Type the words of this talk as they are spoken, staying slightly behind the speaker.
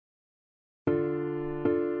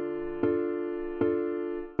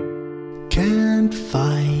can't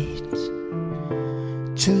fight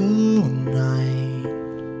tonight.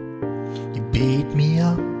 You beat me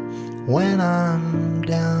up when I'm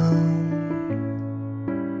down.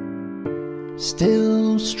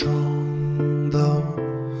 Still strong though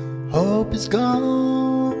hope is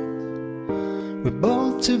gone. We're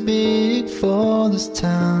both too big for this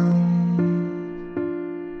town.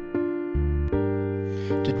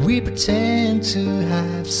 Did we pretend to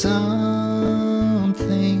have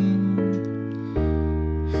something,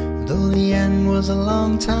 though the end was a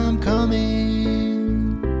long time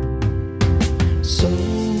coming? So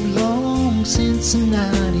long,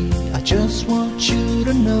 Cincinnati, I just want you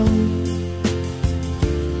to know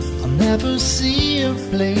I'll never see a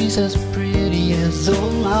place as pretty as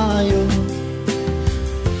Ohio.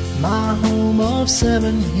 My home of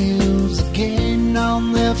 7 hills again, I'll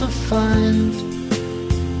never find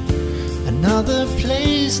another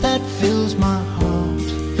place that fills my heart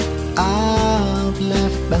I've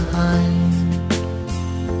left behind.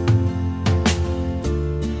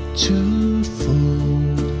 Two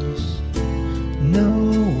fools, no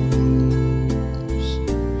rules,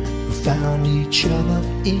 who found each other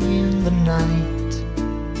in the night.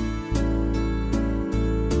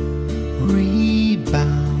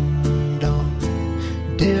 Rebound on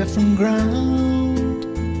different ground,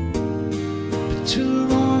 but two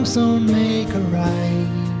wrongs don't make a right.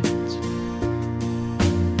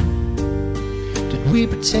 Did we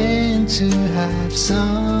pretend to have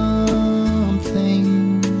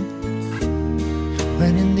something,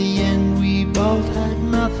 when in the end we both had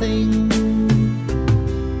nothing?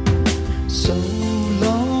 So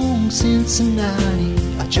long, Cincinnati,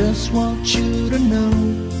 I just want you to know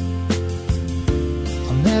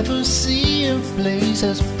I'll never see a place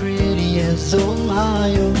as pretty as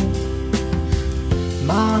Ohio.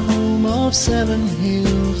 My home of 7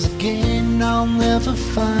 hills again, I'll never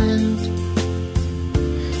find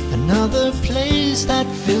another place that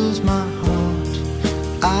fills my heart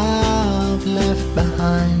I've left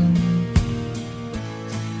behind.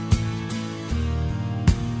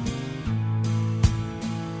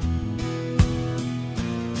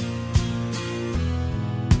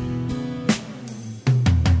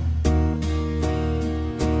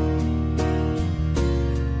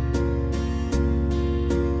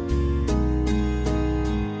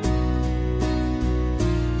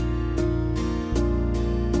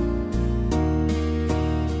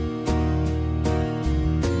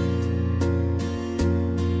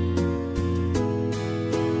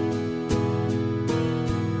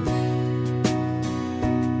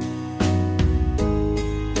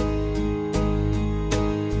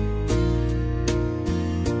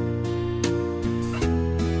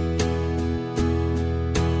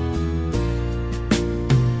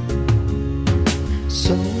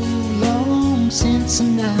 So long,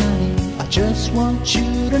 Cincinnati, I just want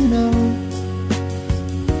you to know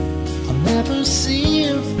I'll never see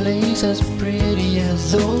a place as pretty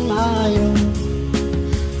as Ohio.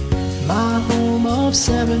 My home of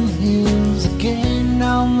 7 hills again,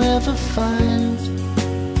 I'll never find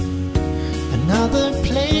another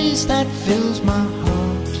place that fills my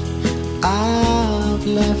heart I've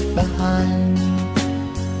left behind.